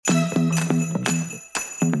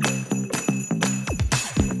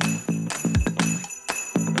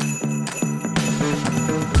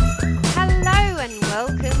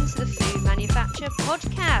Adventure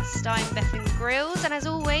podcast. I'm Bethan Grills, and as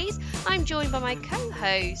always, I'm joined by my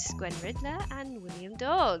co-hosts Gwen Ridler and William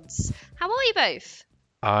Dodds. How are you both?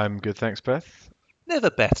 I'm good, thanks, Beth. Never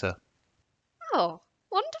better. Oh,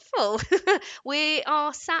 wonderful. We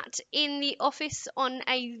are sat in the office on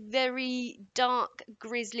a very dark,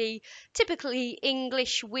 grisly, typically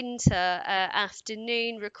English winter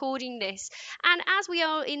afternoon recording this. And as we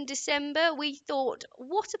are in December, we thought,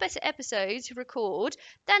 what a better episode to record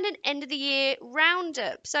than an end of the year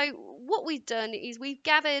roundup. So, what we've done is we've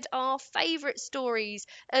gathered our favourite stories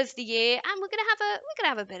of the year, and we're gonna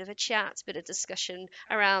have a bit of a chat, a bit of discussion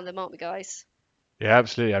around them, aren't we, guys? Yeah,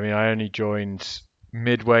 absolutely. I mean, I only joined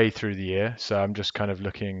midway through the year, so I'm just kind of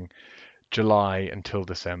looking July until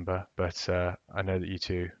December. But I know that you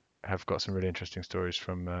two have got some really interesting stories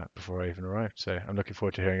from before I even arrived, so I'm looking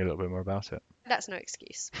forward to hearing a little bit more about it. That's no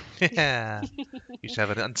excuse. Yeah. You should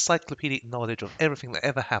have an encyclopedic knowledge of everything that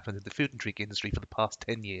ever happened in the food and drink industry for the past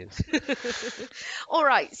 10 years. All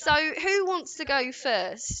right. So who wants to go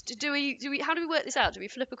first? How do we work this out? Do we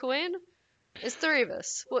flip a coin? There's three of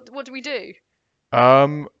us. What do we do?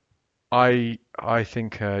 Um, I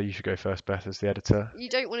think you should go first, Beth, as the editor. You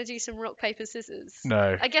don't want to do some rock paper scissors?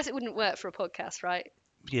 No. I guess it wouldn't work for a podcast, right?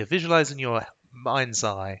 Yeah, visualize in your mind's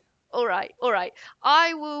eye. All right. All right.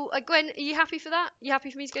 I will. Gwen, are you happy for that? You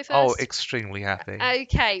happy for me to go Oh, first? extremely happy.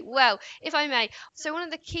 Okay, well, if I may. So, one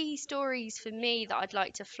of the key stories for me that I'd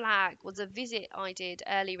like to flag was a visit I did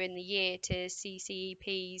earlier in the year to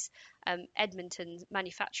CCEP's Edmonton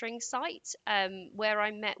manufacturing site, where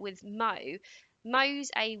I met with Mo. Mo's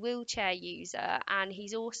a wheelchair user, and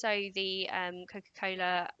he's also the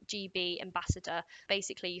Coca-Cola GB ambassador,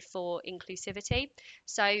 basically for inclusivity.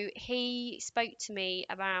 So he spoke to me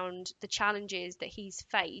around the challenges that he's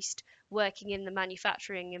faced working in the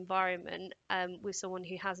manufacturing environment with someone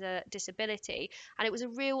who has a disability. And it was a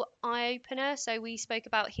real eye opener. So we spoke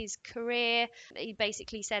about his career. He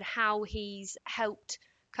basically said how he's helped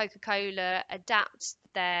Coca-Cola adapt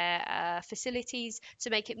their facilities to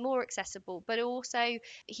make it more accessible, but also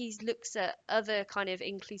he looks at other kind of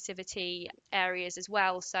inclusivity areas as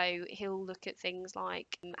well. So he'll look at things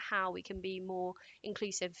like how we can be more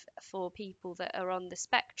inclusive for people that are on the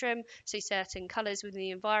spectrum, so certain colours within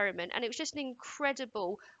the environment. And it was just an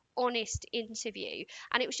incredible, honest interview,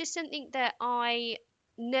 and it was just something that I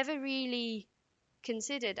never really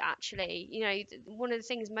considered. Actually, one of the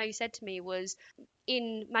things Mo said to me was,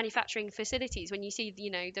 in manufacturing facilities, when you see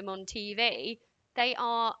them on TV, they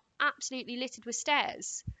are absolutely littered with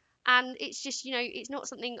stairs. And it's just, it's not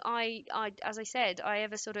something I as I said, I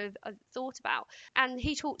ever sort of thought about. And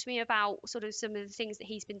he talked to me about sort of some of the things that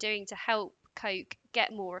he's been doing to help Coke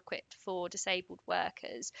get more equipped for disabled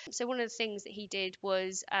workers. So one of the things that he did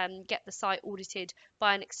was get the site audited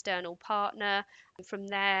by an external partner. And from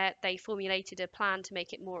there, they formulated a plan to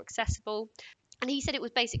make it more accessible. And he said it was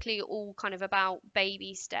basically all kind of about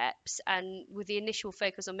baby steps, and with the initial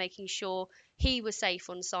focus on making sure he was safe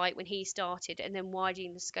on site when he started, and then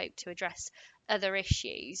widening the scope to address other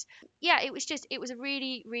issues. Yeah, it was a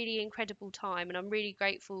really, really incredible time, and I'm really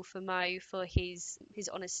grateful for Mo for his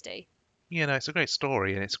honesty. It's a great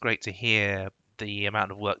story, and it's great to hear the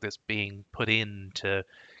amount of work that's being put in to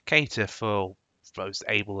cater for both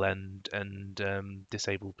able and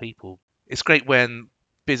disabled people. It's great when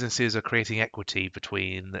businesses are creating equity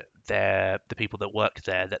between the people that work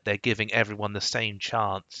there, that they're giving everyone the same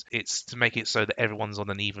chance. It's to make it so that everyone's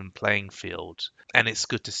on an even playing field. And it's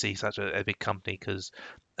good to see such a big company,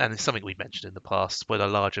 and it's something we've mentioned in the past, when a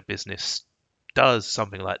larger business does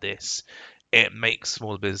something like this, it makes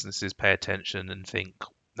smaller businesses pay attention and think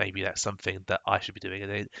maybe that's something that I should be doing.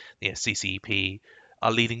 And CCEP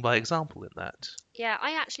are leading by example in that. Yeah,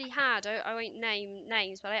 I won't name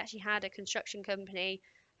names, but I actually had a construction company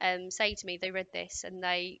say to me they read this and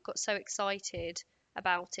they got so excited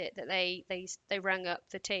about it that they rang up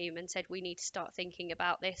the team and said, we need to start thinking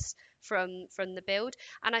about this from the build.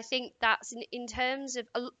 And I think that's in terms of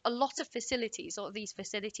a lot of facilities. A lot of these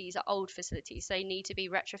facilities are old facilities, so they need to be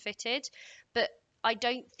retrofitted, but I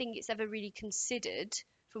don't think it's ever really considered,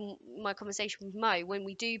 from my conversation with Mo, when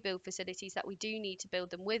we do build facilities, that we do need to build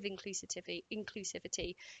them with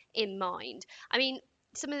inclusivity in mind. I mean,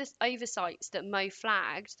 some of the oversights that Mo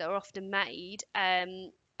flagged that are often made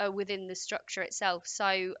are within the structure itself.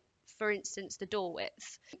 So, for instance, the door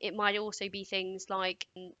width. It might also be things like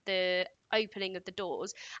the opening of the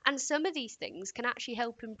doors. And some of these things can actually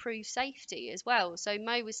help improve safety as well. So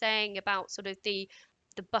Mo was saying about sort of the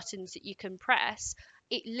buttons that you can press.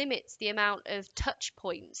 It limits the amount of touch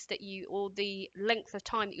points that or the length of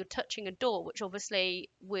time that you're touching a door, which obviously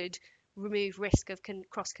would remove risk of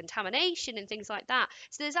cross contamination and things like that.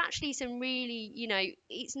 So there's actually some really,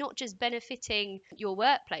 it's not just benefiting your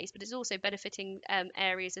workplace, but it's also benefiting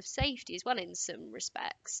areas of safety as well in some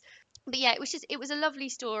respects. But yeah, it was a lovely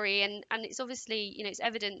story, and it's obviously, it's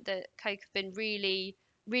evident that Coke have been really,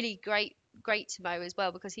 really great to Mo as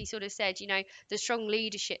well, because he sort of said, the strong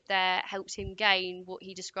leadership there helped him gain what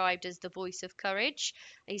he described as the voice of courage.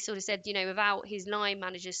 And he sort of said, without his line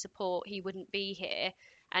manager's support, he wouldn't be here.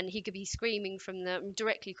 And he could be screaming from I'm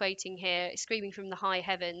directly quoting here, screaming from the high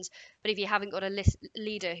heavens. But if you haven't got a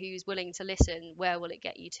leader who's willing to listen, where will it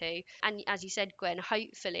get you to? And as you said, Gwen,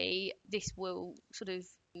 hopefully this will sort of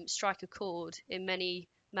strike a chord in many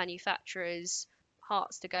manufacturers'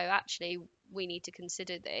 hearts to go, actually, we need to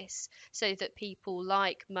consider this, so that people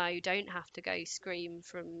like Mo don't have to go scream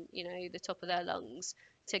from, the top of their lungs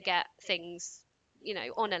to get things,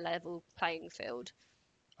 on a level playing field.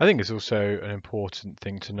 I think it's also an important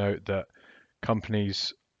thing to note that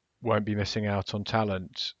companies won't be missing out on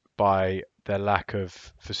talent by their lack of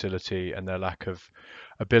facility and their lack of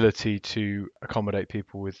ability to accommodate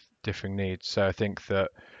people with differing needs. So I think that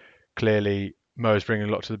clearly Mo is bringing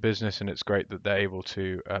a lot to the business, and it's great that they're able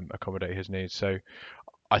to accommodate his needs. So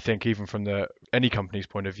I think even from any company's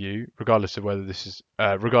point of view, regardless of whether this is,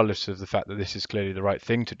 regardless of the fact that this is clearly the right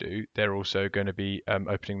thing to do, they're also going to be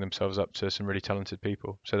opening themselves up to some really talented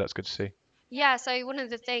people. So that's good to see. Yeah, so one of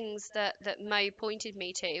the things that Mo pointed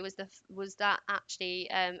me to was that actually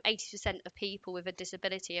 80% of people with a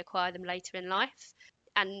disability acquire them later in life.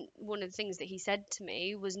 And one of the things that he said to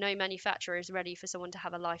me was, no manufacturer is ready for someone to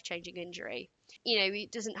have a life-changing injury.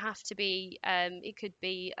 It doesn't have to be, it could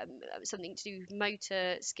be something to do with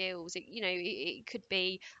motor skills. It could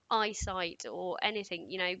be eyesight or anything.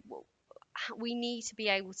 We need to be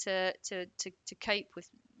able to cope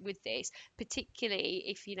with this, particularly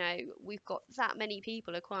if we've got that many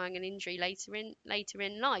people acquiring an injury later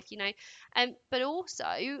in life. But also,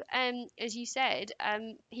 as you said,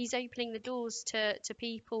 he's opening the doors to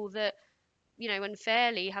people that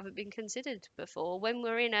unfairly haven't been considered before. When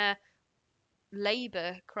we're in a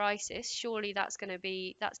labor crisis, surely that's going to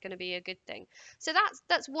be a good thing. So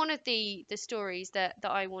that's one of the stories that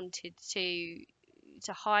I wanted to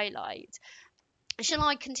highlight. Shall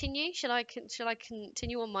I continue? Shall I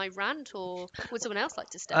continue on my rant, or would someone else like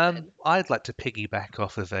to step in? I'd like to piggyback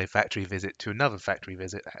off of a factory visit to another factory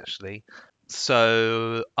visit, actually.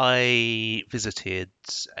 So I visited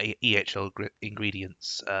EHL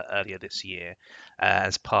Ingredients earlier this year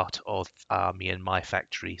as part of our Me and My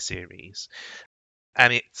Factory series.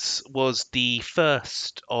 And it was the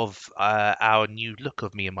first of our new look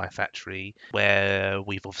of Me and My Factory, where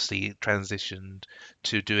we've obviously transitioned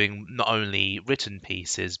to doing not only written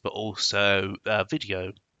pieces but also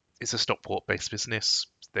video. It's a Stockport-based business.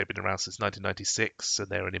 They've been around since 1996, and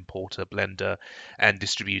they're an importer, blender, and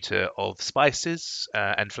distributor of spices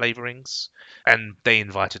and flavorings. And they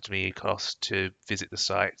invited me across to visit the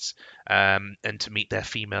site and to meet their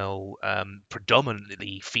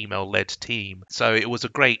predominantly female-led team. So it was a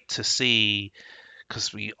great to see,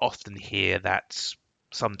 because we often hear that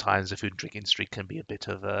sometimes the food and drink industry can be a bit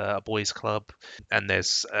of a boys' club, and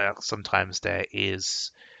there's sometimes there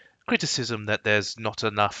is criticism that there's not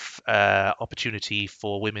enough opportunity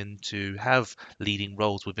for women to have leading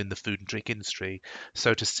roles within the food and drink industry.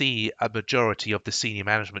 So to see a majority of the senior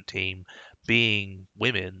management team being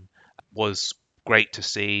women was great to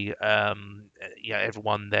see. Yeah,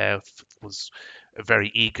 everyone there was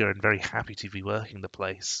very eager and very happy to be working the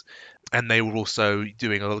place, and they were also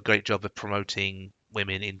doing a great job of promoting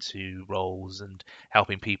women into roles and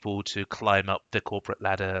helping people to climb up the corporate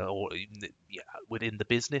ladder or within the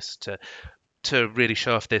business to really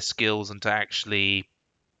show off their skills and to actually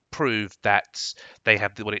prove that they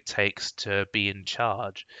have what it takes to be in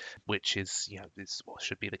charge, which is is what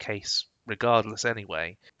should be the case regardless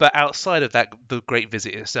anyway. But outside of that, the great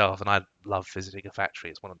visit itself, and I love visiting a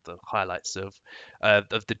factory, it's one of the highlights of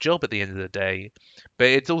the job at the end of the day. But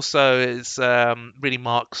it also really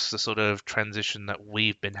marks the sort of transition that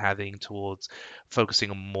we've been having towards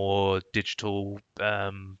focusing on more digital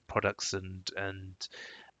products and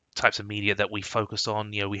types of media that we focus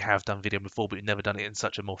on. We have done video before, but we've never done it in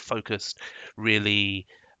such a more focused, really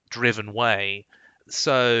driven way.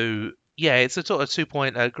 So yeah, it's a sort of 2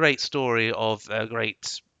 point, a great story of a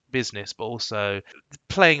great business, but also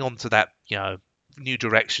playing onto that, new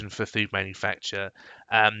direction for food manufacture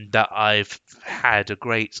that I've had a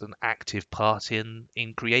great and active part in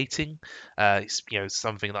creating. It's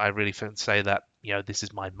something that I really say that this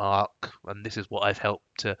is my mark and this is what I've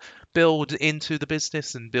helped to build into the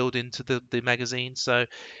business and build into the magazine. So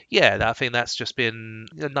yeah, I think that's just been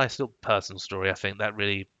a nice little personal story. I think that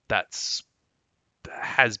really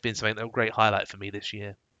has been something a great highlight for me this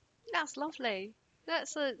year. That's lovely.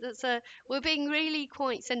 That's a we're being really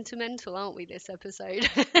quite sentimental, aren't we, this episode?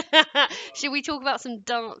 Should we talk about some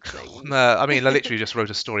dark No, things? I mean, I literally just wrote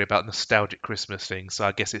a story about nostalgic Christmas things, so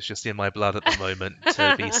I guess it's just in my blood at the moment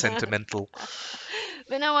to be sentimental.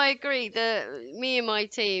 But no, I agree that me and my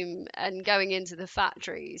team and going into the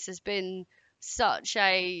factories has been such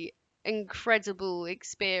a incredible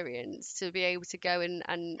experience to be able to go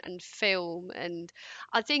and film. And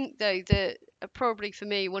I think though that probably for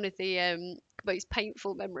me one of the most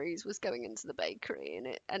painful memories was going into the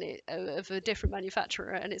bakery and it of a different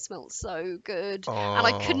manufacturer, and it smelled so good and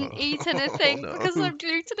I couldn't Oh, eat oh anything because no. I'm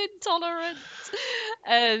gluten intolerant.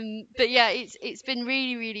 But yeah, it's been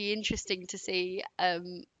really really interesting to see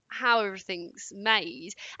how everything's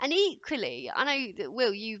made. And equally, I know that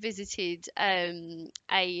Will, you visited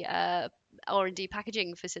a R&D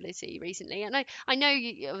packaging facility recently, and I know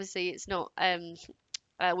you, obviously it's not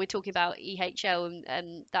we're talking about EHL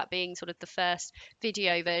and that being sort of the first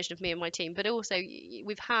video version of me and my team, but also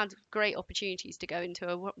we've had great opportunities to go into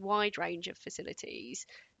a wide range of facilities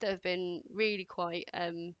that have been really quite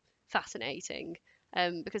fascinating.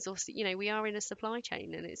 Because obviously, we are in a supply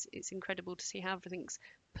chain, and it's incredible to see how everything's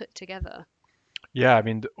put together. Yeah, I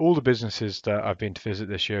mean, all the businesses that I've been to visit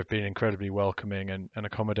this year have been incredibly welcoming and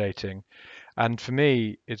accommodating. And for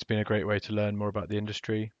me, it's been a great way to learn more about the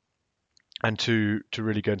industry and to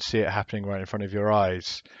really go and see it happening right in front of your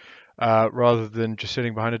eyes, rather than just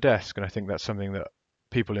sitting behind a desk. And I think that's something that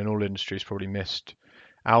people in all industries probably missed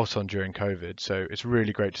out on during COVID. So it's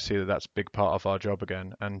really great to see that that's a big part of our job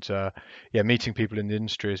again. And yeah, meeting people in the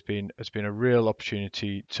industry has been a real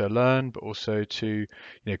opportunity to learn, but also to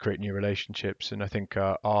create new relationships. And I think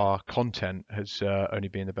our content has only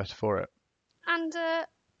been the better for it. And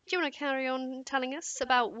do you want to carry on telling us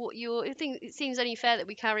about what your? I think it seems only fair that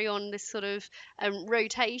we carry on this sort of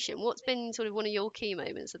rotation. What's been sort of one of your key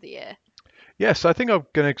moments of the year? Yes, I think I'm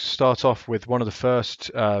going to start off with one of the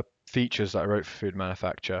first features that I wrote for Food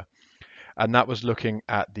Manufacture, and that was looking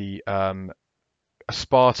at the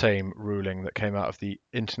aspartame ruling that came out of the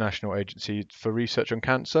International Agency for Research on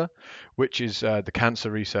Cancer, which is the cancer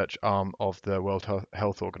research arm of the World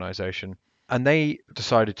Health Organization. And they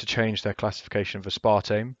decided to change their classification of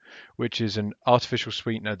aspartame, which is an artificial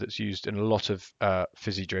sweetener that's used in a lot of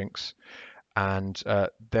fizzy drinks. And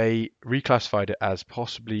they reclassified it as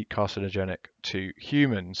possibly carcinogenic to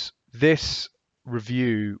humans. This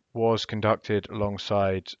review was conducted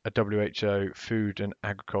alongside a WHO Food and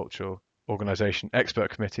Agricultural Organization expert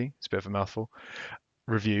committee, it's a bit of a mouthful,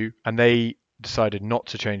 review, and they decided not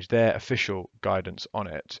to change their official guidance on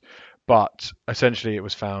it. But essentially, it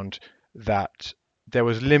was found that there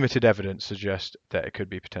was limited evidence to suggest that it could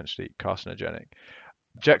be potentially carcinogenic.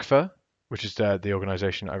 JECFA, which is the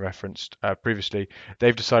organization I referenced previously,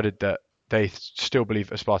 they've decided that they still believe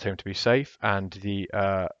aspartame to be safe, and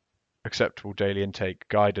the acceptable daily intake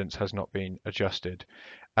guidance has not been adjusted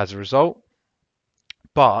as a result.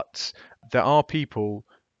 But there are people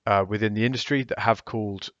within the industry that have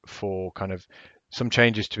called for kind of some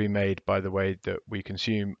changes to be made by the way that we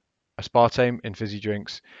consume aspartame in fizzy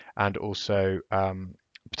drinks, and also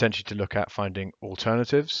potentially to look at finding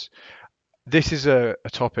alternatives. This is a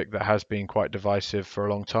topic that has been quite divisive for a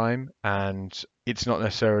long time, and it's not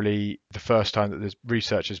necessarily the first time that this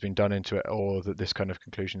research has been done into it or that this kind of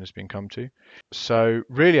conclusion has been come to. So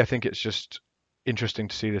really, I think it's just interesting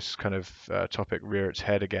to see this kind of topic rear its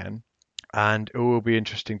head again. And it will be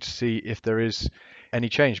interesting to see if there is any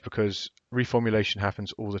change, because reformulation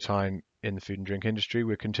happens all the time in the food and drink industry.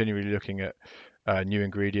 We're continually looking at new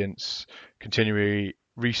ingredients, continually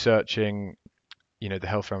researching the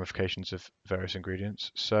health ramifications of various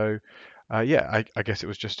ingredients. So yeah, I guess it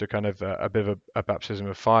was just a kind of a bit of a baptism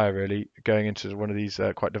of fire, really, going into one of these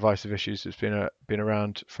quite divisive issues that's been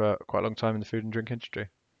around for quite a long time in the food and drink industry.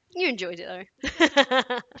 You enjoyed it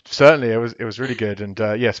though. Certainly, it was really good, and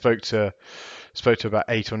yeah, spoke to about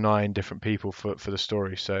 8 or 9 different people for the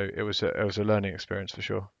story. So it was a learning experience for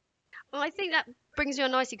sure. Well, I think that brings you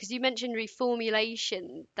on nicely because you mentioned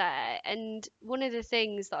reformulation there, and one of the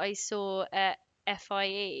things that I saw at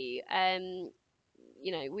FIE,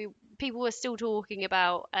 we people were still talking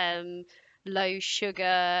about low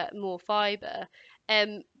sugar, more fiber,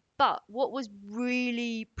 um, but what was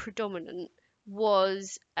really predominant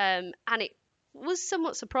was, and it was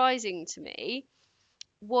somewhat surprising to me,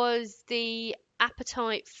 was the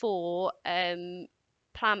appetite for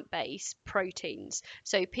plant-based proteins.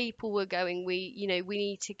 So people were going, we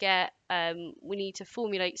need to we need to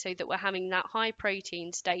formulate so that we're having that high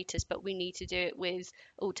protein status, but we need to do it with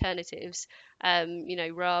alternatives,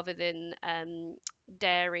 rather than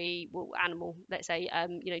dairy, well, animal, let's say,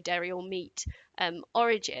 dairy or meat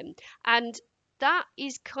origin. And that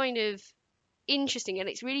is kind of interesting, and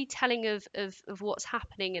it's really telling of what's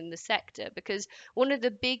happening in the sector, because one of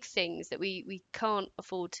the big things that we can't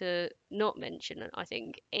afford to not mention, I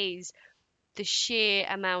think, is the sheer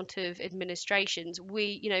amount of administrations.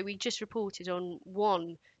 We just reported on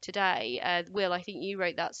one today. Will, I think you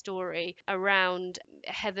wrote that story around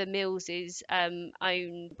Heather Mills's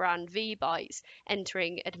own brand V Bites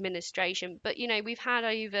entering administration. But we've had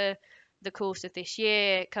over the course of this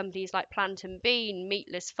year companies like Plant and Bean,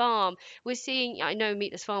 Meatless Farm. We're seeing, I know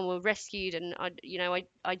Meatless Farm were rescued, and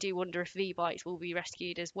I do wonder if V Bites will be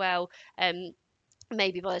rescued as well.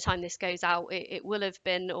 Maybe by the time this goes out, it will have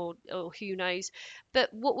been, or who knows.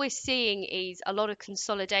 But what we're seeing is a lot of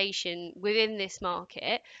consolidation within this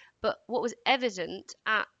market. But what was evident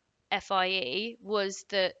at FIE was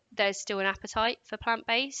that there's still an appetite for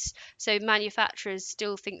plant-based. So manufacturers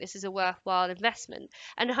still think this is a worthwhile investment.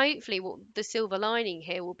 And hopefully what the silver lining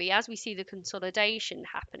here will be, as we see the consolidation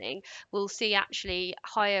happening, we'll see actually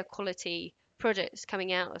higher quality products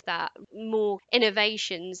coming out of that, more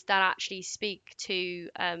innovations that actually speak to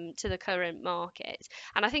the current market.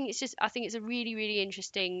 And I think it's a really, really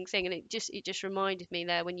interesting thing. And it just reminded me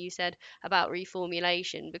there when you said about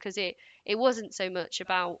reformulation, because it wasn't so much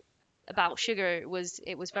about sugar. It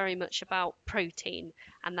was very much about protein,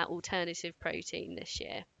 and that alternative protein this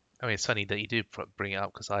year. I mean, it's funny that you do bring it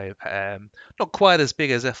up, because I not quite as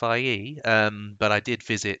big as FIE, but I did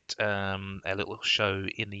visit a little show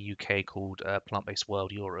in the UK called Plant-Based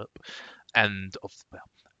World Europe, and well,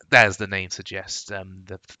 as the name suggests,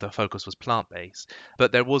 the focus was plant-based,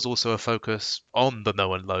 but there was also a focus on the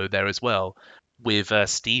no and low there as well, with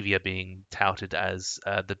stevia being touted as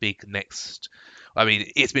the big next. I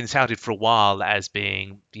mean, it's been touted for a while as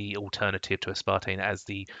being the alternative to aspartame, as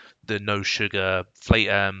the no sugar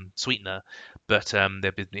sweetener, but there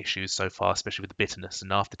have been issues so far, especially with the bitterness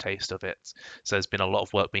and aftertaste of it. So there's been a lot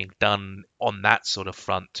of work being done on that sort of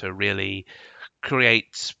front to really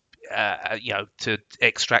create, to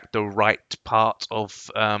extract the right part of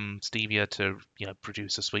stevia to,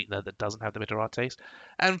 produce a sweetener that doesn't have the bitter taste.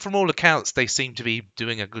 And from all accounts, they seem to be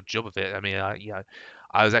doing a good job of it. I mean,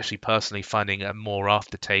 I was actually personally finding a more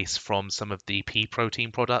aftertaste from some of the pea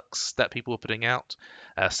protein products that people were putting out.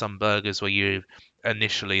 Some burgers where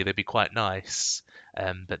initially they'd be quite nice,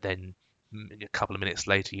 but then a couple of minutes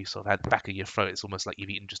later you sort of had the back of your throat. It's almost like you've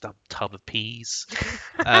eaten just a tub of peas.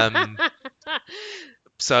 Um,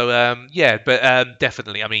 So yeah, but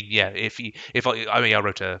definitely. I mean, yeah. I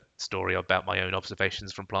wrote a story about my own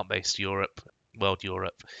observations from plant-based Europe, world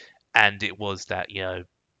Europe, and it was that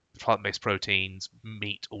plant-based proteins,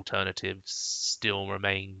 meat alternatives still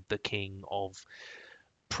remain the king of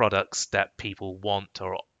products that people want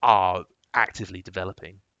or are actively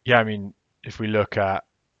developing. Yeah, I mean, if we look at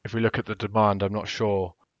the demand, I'm not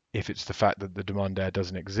sure if it's the fact that the demand there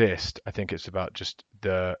doesn't exist. I think it's about just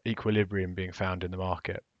the equilibrium being found in the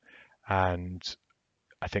market. And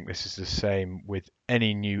I think this is the same with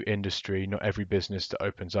any new industry. Not every business that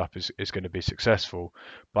opens up is going to be successful,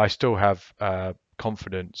 but I still have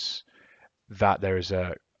confidence that there is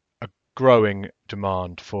a growing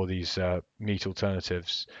demand for these meat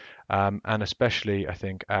alternatives. And especially, I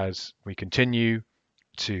think, as we continue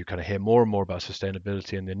to kind of hear more and more about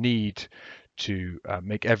sustainability and the need to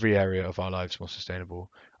make every area of our lives more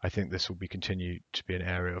sustainable, I think this will continue to be an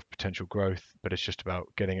area of potential growth. But it's just about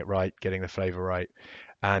getting it right, getting the flavor right,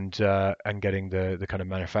 and getting the kind of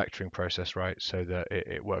manufacturing process right so that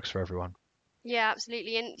it works for everyone. Yeah,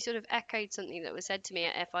 absolutely. And sort of echoed something that was said to me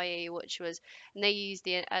at FIE, which was, and they used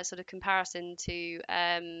the sort of comparison to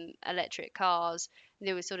electric cars.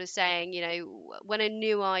 They were sort of saying, when a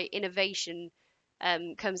new innovation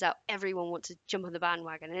comes out, everyone wants to jump on the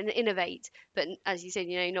bandwagon and innovate. But as you said,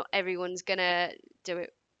 not everyone's gonna do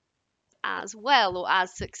it as well or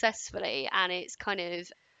as successfully, and it's kind of,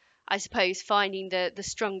 I suppose, finding the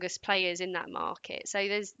strongest players in that market. So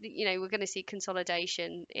we're going to see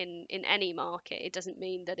consolidation in any market. It doesn't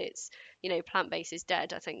mean that it's, plant-based is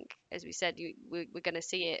dead. I think, as we said, we're going to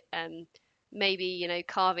see it, maybe,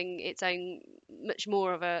 carving its own, much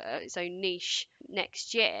more of its own niche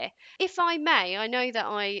next year. If I may, I know that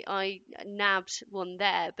I nabbed one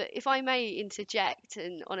there, but if I may interject,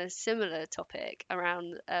 and on a similar topic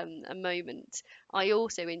around a moment I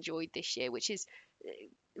also enjoyed this year, which is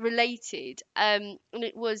related, and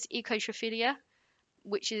it was ecotrophilia,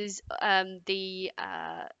 which is the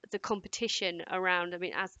competition around. I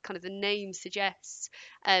mean, as kind of the name suggests,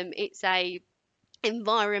 it's a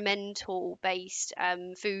environmental based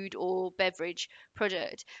food or beverage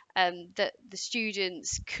product that the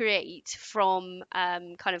students create from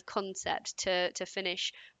kind of concept to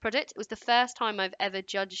finish product. It was the first time I've ever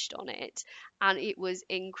judged on it, and it was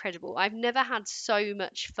incredible. I've never had so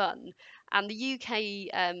much fun. And the UK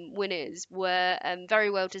winners were very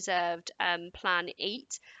well deserved Plan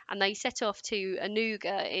Eat, and they set off to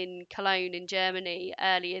Anuga in Cologne in Germany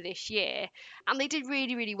earlier this year, and they did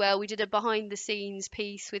really really well. We did a behind the scenes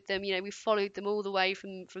piece with them. We followed them all the way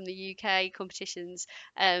from the UK competitions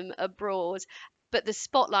abroad, but the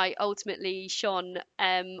spotlight ultimately shone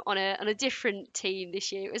on a different team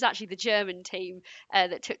this year. It was actually the German team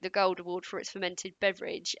that took the gold award for its fermented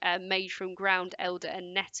beverage made from ground elder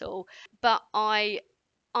and nettle. But I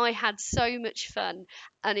had so much fun,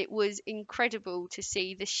 and it was incredible to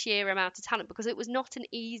see the sheer amount of talent, because it was not an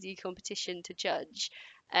easy competition to judge.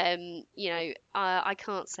 I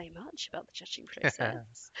can't say much about the judging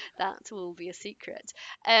process. That will be a secret.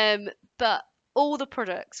 But all the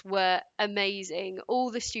products were amazing. All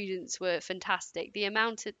the students were fantastic. The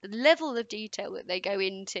level of detail that they go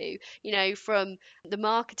into, from the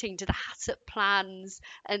marketing to the HACCP plans,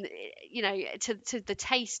 and to the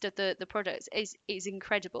taste of the products is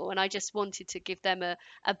incredible. And I just wanted to give them a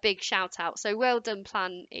big shout out. So well done,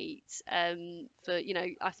 Plan Eat. For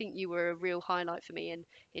I think you were a real highlight for me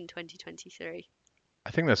in 2023.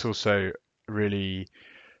 I think that's also really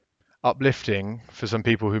uplifting for some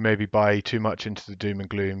people who maybe buy too much into the doom and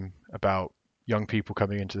gloom about young people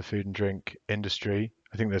coming into the food and drink industry.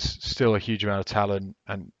 I think there's still a huge amount of talent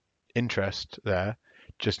and interest there,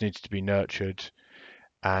 just needs to be nurtured,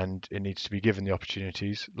 and it needs to be given the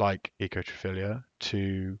opportunities like Ecotrophilia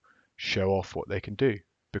to show off what they can do.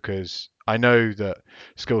 Because I know that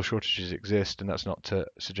skill shortages exist, and that's not to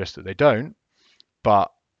suggest that they don't,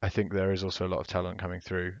 but I think there is also a lot of talent coming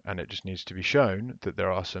through, and it just needs to be shown that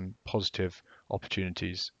there are some positive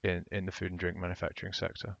opportunities in the food and drink manufacturing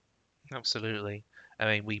sector. Absolutely. I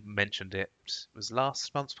mean, we mentioned it was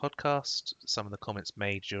last month's podcast. Some of the comments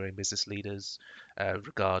made during Business Leaders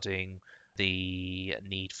regarding the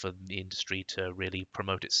need for the industry to really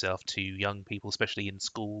promote itself to young people, especially in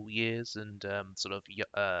school years and sort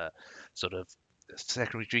of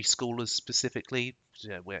secondary schoolers specifically,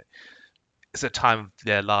 where it's a time of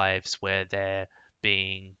their lives where they're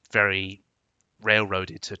being very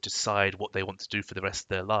railroaded to decide what they want to do for the rest of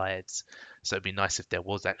their lives. So it'd be nice if there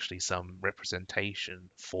was actually some representation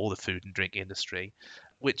for the food and drink industry,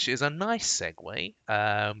 which is a nice segue,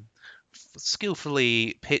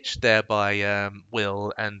 skillfully pitched there by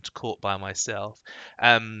Will and caught by myself,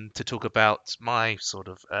 to talk about my sort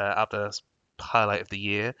of other highlight of the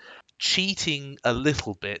year. Cheating a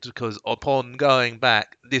little bit, because upon going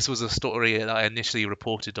back, this was a story that I initially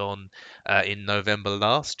reported on in November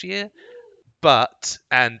last year.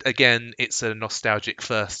 And again, it's a nostalgic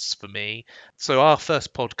first for me. So our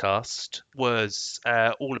first podcast was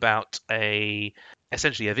all about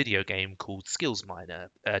essentially a video game called Skills Miner,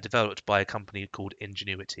 developed by a company called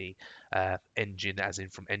Ingenuity. Engine as in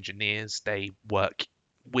from engineers. They work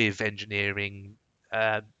with engineering,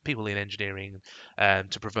 people in engineering,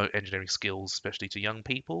 to promote engineering skills, especially to young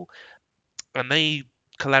people. And they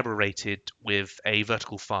collaborated with a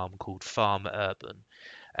vertical farm called Farm Urban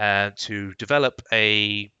to develop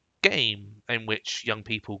a game in which young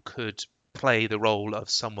people could play the role of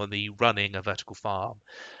somebody running a vertical farm.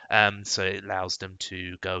 So it allows them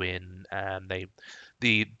to go in.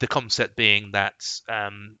 The concept being that,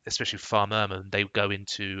 especially for Farm Urban, they go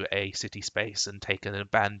into a city space and take an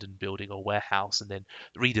abandoned building or warehouse and then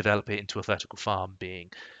redevelop it into a vertical farm.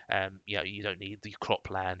 Being, you don't need the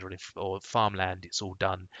cropland or farmland; it's all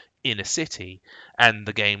done in a city, and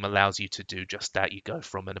the game allows you to do just that. You go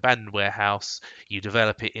from an abandoned warehouse, you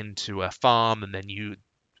develop it into a farm, and then you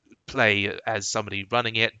play as somebody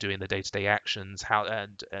running it, doing the day-to-day actions,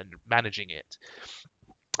 and managing it.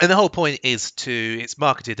 And the whole point is it's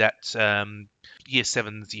marketed at year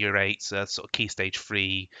 7s, year 8s, sort of key stage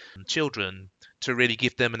 3 children, to really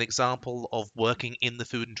give them an example of working in the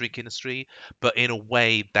food and drink industry, but in a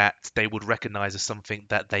way that they would recognize as something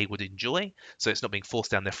that they would enjoy. So it's not being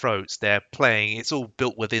forced down their throats. They're playing, it's all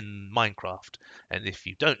built within Minecraft. And if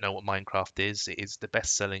you don't know what Minecraft is, it is the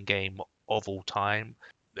best-selling game of all time.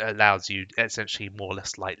 It allows you essentially more or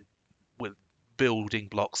less like with building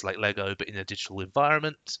blocks like Lego, but in a digital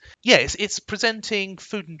environment. Yeah, it's presenting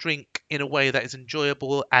food and drink in a way that is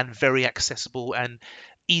enjoyable and very accessible and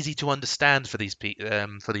easy to understand for these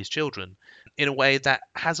children, in a way that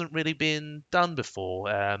hasn't really been done before.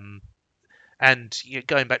 And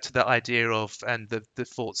going back to the idea of and the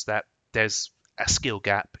thoughts that there's a skill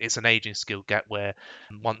gap. It's an aging skill gap where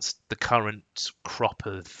once the current crop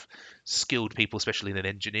of skilled people, especially in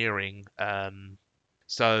engineering,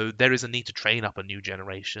 so there is a need to train up a new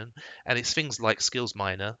generation, and it's things like Skills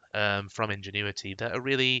Miner from Ingenuity that are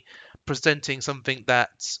really presenting something that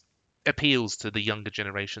appeals to the younger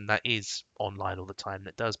generation that is online all the time,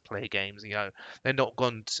 that does play games. They're not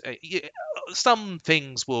gone. Some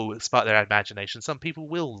things will spark their imagination. Some people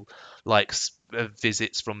will like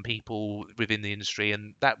visits from people within the industry,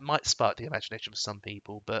 and that might spark the imagination for some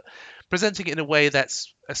people. But presenting it in a way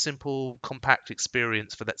that's a simple, compact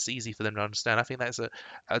experience that's easy for them to understand, I think that's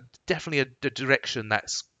definitely a direction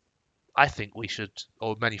that's I think we should,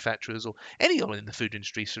 or manufacturers, or anyone in the food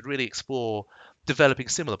industry should really explore developing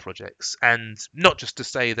similar projects, and not just to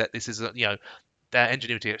say that this is that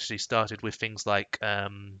Ingenuity actually started with things like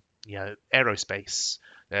aerospace,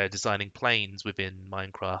 designing planes within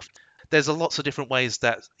Minecraft. There's lots of different ways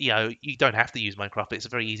that you don't have to use Minecraft, but it's a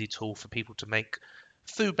very easy tool for people to make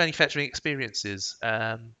food manufacturing experiences.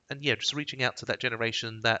 And just reaching out to that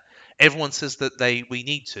generation that everyone says that we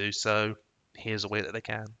need to. So here's a way that they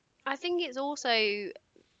can. I think it's also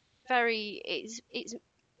it's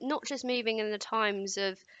not just moving in the times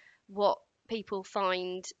of what people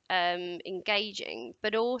find engaging,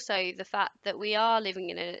 but also the fact that we are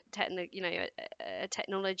living in a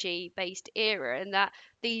technology based era, and that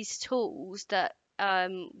these tools that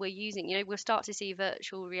we're using, we'll start to see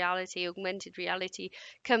virtual reality, augmented reality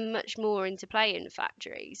come much more into play in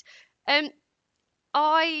factories. Um,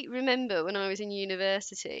 I remember when I was in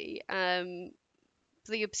university,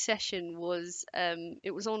 the obsession was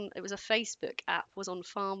it was a Facebook app, was on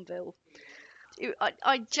Farmville.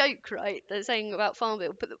 I joke, right, they're saying about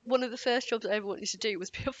Farmville, but one of the first jobs I ever wanted to do was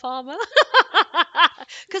be a farmer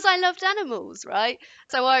because I loved animals, right?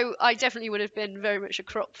 So I definitely would have been very much a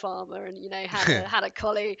crop farmer, and had a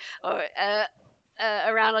collie or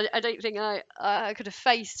around. I don't think I could have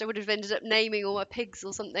faced. I would have ended up naming all my pigs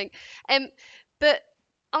or something. But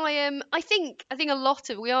I think a lot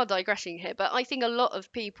of, we are digressing here, but I think a lot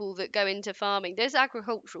of people that go into farming, there's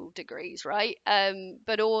agricultural degrees, right?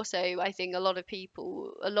 But also I think a lot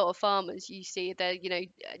of farmers, you see their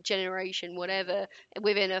generation whatever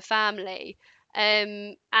within a family,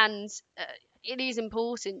 and it is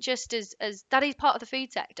important, just as that is part of the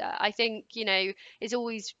food sector. I think it's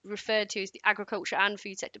always referred to as the agriculture and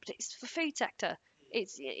food sector, but it's the food sector.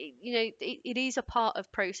 It is a part of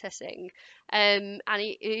processing, and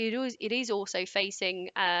it is also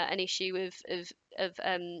facing an issue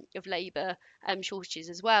of labour shortages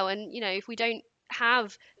as well. And if we don't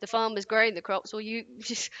have the farmers growing the crops, or you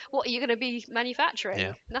just, what are you going to be Yeah.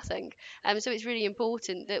 manufacturing? Nothing. So it's really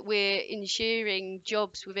important that we're ensuring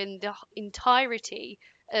jobs within the entirety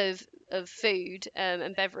of food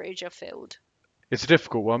and beverage are filled. It's a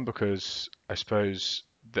difficult one because I suppose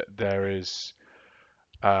that there is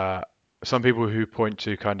uh, some people who point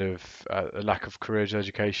to kind of a lack of careers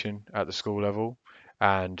education at the school level,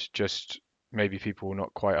 and just maybe people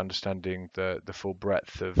not quite understanding the full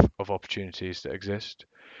breadth of opportunities that exist.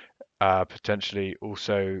 Potentially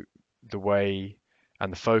also the way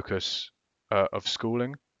and the focus of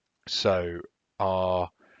schooling. So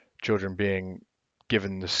are children being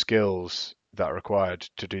given the skills that are required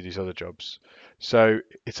to do these other jobs? So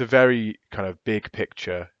it's a very kind of big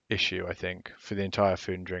picture issue, I think, for the entire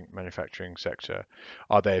food and drink manufacturing sector.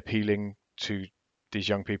 Are they appealing to these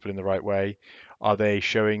young people in the right way? Are they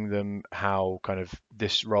showing them how kind of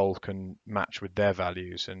this role can match with their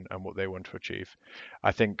values and what they want to achieve?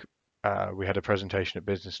 I think we had a presentation at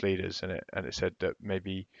Business Leaders, and it said that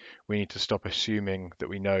maybe we need to stop assuming that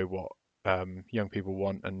we know what young people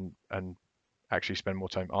want, and actually spend more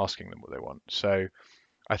time asking them what they want. So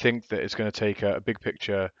I think that it's going to take a big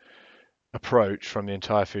picture approach from the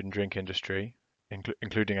entire food and drink industry,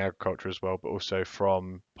 including agriculture as well, but also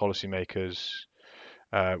from policymakers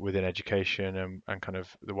within education and kind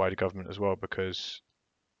of the wider government as well, because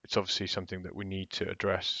it's obviously something that we need to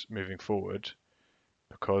address moving forward,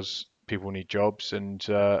 because people need jobs, and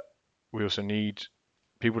we also need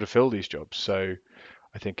people to fill these jobs. So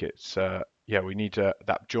I think it's yeah, we need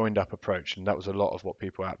that joined up approach, and that was a lot of what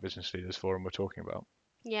people at Business Leaders Forum were talking about.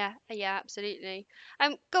 Yeah, yeah, absolutely.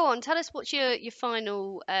 Go on, tell us what's your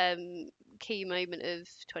final key moment of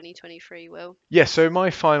 2023, Will. Yeah, so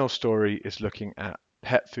my final story is looking at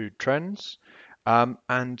pet food trends.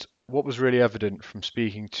 And what was really evident from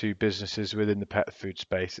speaking to businesses within the pet food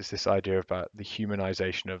space is this idea about the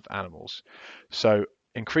humanization of animals. So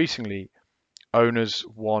increasingly, owners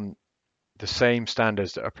want the same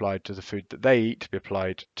standards that are applied to the food that they eat to be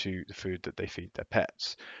applied to the food that they feed their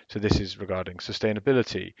pets. So this is regarding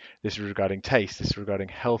sustainability, this is regarding taste, this is regarding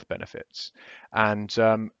health benefits. And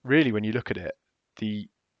really, when you look at it, the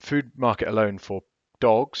food market alone for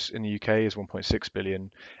dogs in the UK is 1.6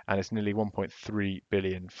 billion, and it's nearly 1.3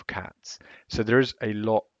 billion for cats. So there is a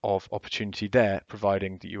lot of opportunity there,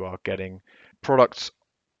 providing that you are getting products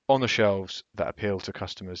on the shelves that appeal to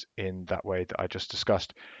customers in that way that I just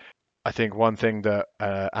discussed. I think one thing that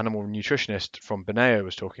animal nutritionist from Beneo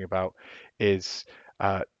was talking about is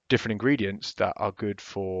different ingredients that are good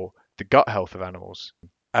for the gut health of animals.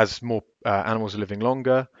 As more animals are living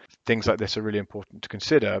longer, things like this are really important to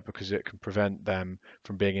consider because it can prevent them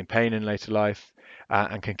from being in pain in later life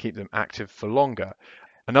and can keep them active for longer.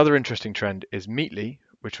 Another interesting trend is Meatly,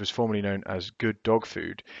 which was formerly known as Good Dog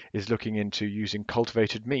Food, is looking into using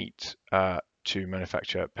cultivated meat to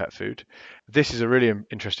manufacture pet food. This is a really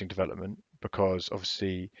interesting development because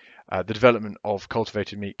obviously the development of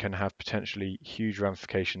cultivated meat can have potentially huge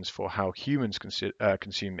ramifications for how humans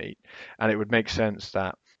consume meat. And it would make sense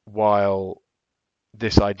that while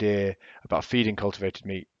this idea about feeding cultivated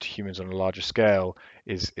meat to humans on a larger scale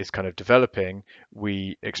is kind of developing,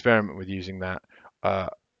 we experiment with using that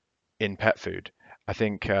in pet food. I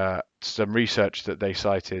think some research that they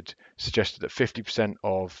cited suggested that 50%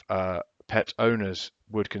 of pet owners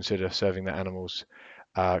would consider serving their animals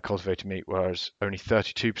cultivated meat, whereas only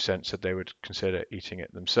 32% said they would consider eating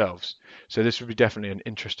it themselves. So this would be definitely an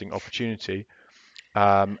interesting opportunity.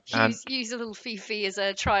 And Use a little Fifi as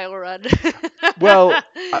a trial run. well,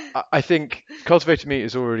 I think cultivated meat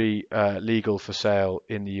is already legal for sale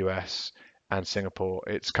in the US and Singapore.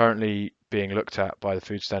 It's currently being looked at by the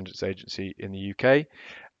Food Standards Agency in the UK,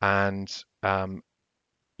 and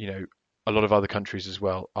you know, a lot of other countries as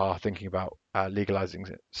well are thinking about legalizing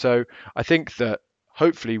it. So I think that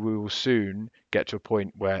hopefully we will soon get to a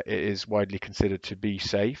point where it is widely considered to be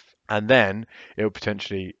safe, and then it will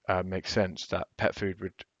potentially make sense that pet food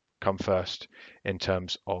would come first in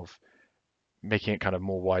terms of making it kind of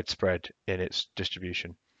more widespread in its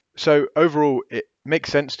distribution. So overall, it makes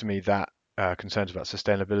sense to me that concerns about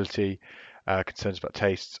sustainability, concerns about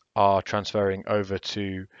tastes are transferring over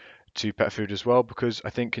to pet food as well, because I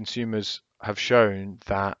think consumers have shown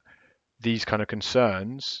that these kind of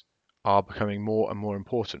concerns are becoming more and more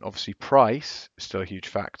important. Obviously, price is still a huge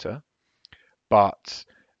factor, but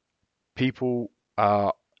people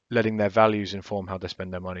are letting their values inform how they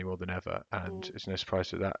spend their money more than ever, and Mm. it's no surprise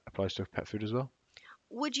that that applies to pet food as well.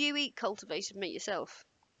 Would you eat cultivated meat yourself?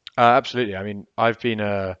 Absolutely. I mean, I've been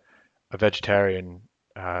a vegetarian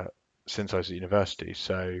since I was at university,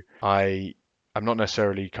 so I'm not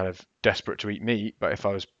necessarily kind of desperate to eat meat, but if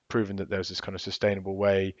I was proven that there was this kind of sustainable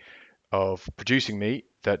way of producing meat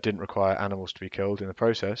that didn't require animals to be killed in the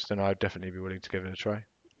process, then I'd definitely be willing to give it a try.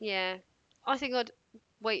 Yeah. I think I'd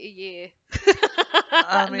wait a year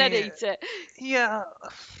I and then mean, eat it. yeah.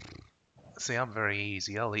 See, I'm very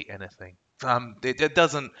easy. I'll eat anything. It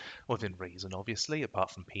doesn't, within reason, obviously,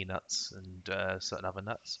 apart from peanuts and certain other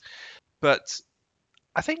nuts. But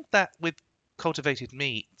I think that with cultivated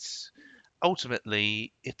meats,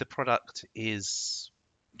 ultimately, if the product is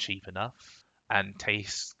cheap enough and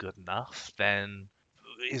tastes good enough, then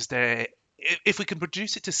is there, if we can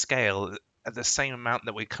produce it to scale at the same amount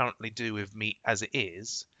that we currently do with meat as it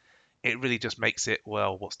is, it really just makes it,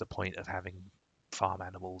 well, what's the point of having farm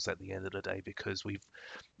animals at the end of the day? Because we've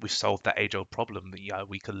solved that age old problem that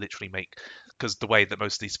we could literally make, because the way that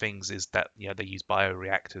most of these things is that they use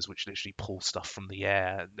bioreactors which literally pull stuff from the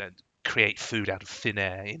air and create food out of thin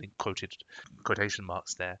air, in quoted quotation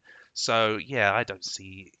marks there. So yeah, I don't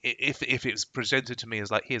see, if it was presented to me as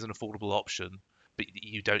like, here's an affordable option, but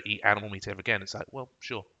you don't eat animal meat ever again, it's like, well,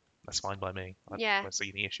 sure, that's fine by me. I Yeah. don't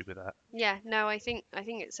see any issue with that. Yeah, no, I think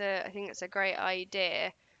it's a great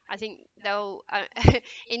idea. I think they'll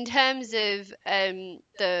in terms of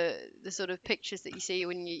the sort of pictures that you see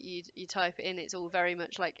when you type it in, it's all very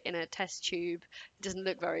much like in a test tube. It doesn't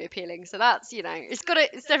look very appealing. So that's, it's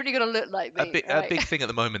definitely got to look like a meat, big a right? big thing at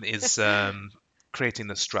the moment is creating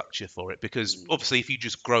the structure for it, because Mm. obviously if you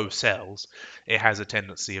just grow cells, it has a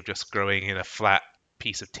tendency of just growing in a flat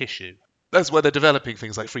piece of tissue. That's why they're developing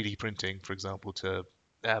things like 3D printing, for example, to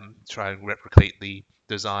try and replicate the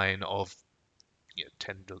design of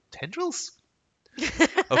tendrils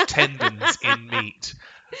of tendons in meat.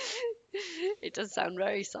 It does sound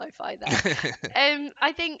very sci-fi there.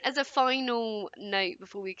 I think as a final note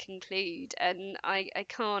before we conclude, and I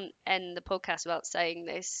can't end the podcast without saying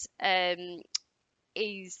this,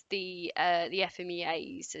 is the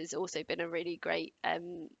FMEAs has also been a really great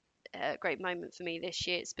a great moment for me this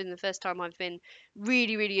year. It's been the first time I've been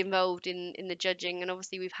really, really involved in the judging, and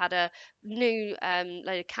obviously we've had a new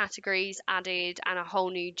load of categories added and a whole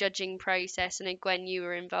new judging process. And then Gwen, you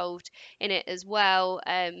were involved in it as well,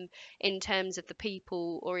 in terms of the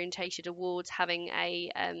people orientated awards having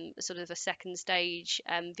a sort of a second stage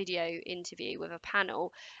video interview with a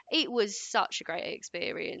panel. It was such a great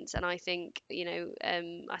experience, and I think,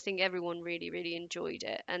 I think everyone really, really enjoyed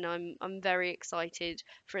it, and I'm very excited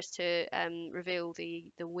for us to reveal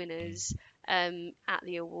the winners at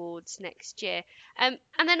the awards next year. And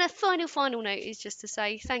then a final note is just to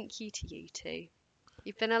say thank you to you two.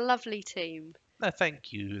 You've been a lovely team. No,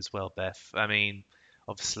 thank you as well, Beth. I mean,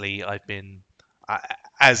 obviously,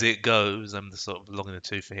 as it goes, I'm the sort of long in the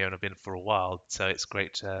tooth for here, and I've been for a while. So it's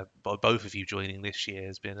great to both of you joining this year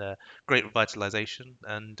has been a great revitalization,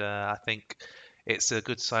 and I think it's a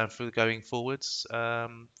good sign for going forwards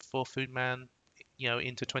for Foodman,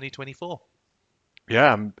 into 2024.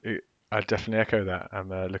 Yeah, I definitely echo that. I'm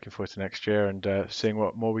looking forward to next year and seeing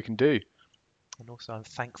what more we can do. And also, I'm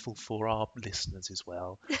thankful for our listeners as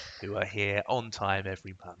well, who are here on time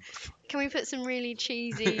every month. Can we put some really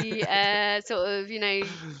cheesy, sort of,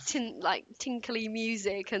 tinkly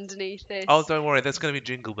music underneath this? Oh, don't worry, there's going to be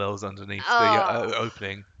jingle bells underneath the Oh,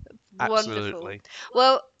 opening. wonderful. Absolutely.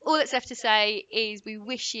 Well, all that's left to say is we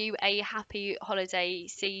wish you a happy holiday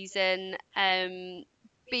season.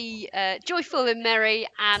 Be joyful and merry,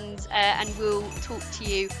 and we'll talk to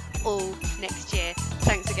you all next year.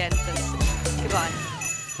 Thanks again for listening. Goodbye.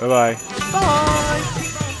 Bye bye. Bye.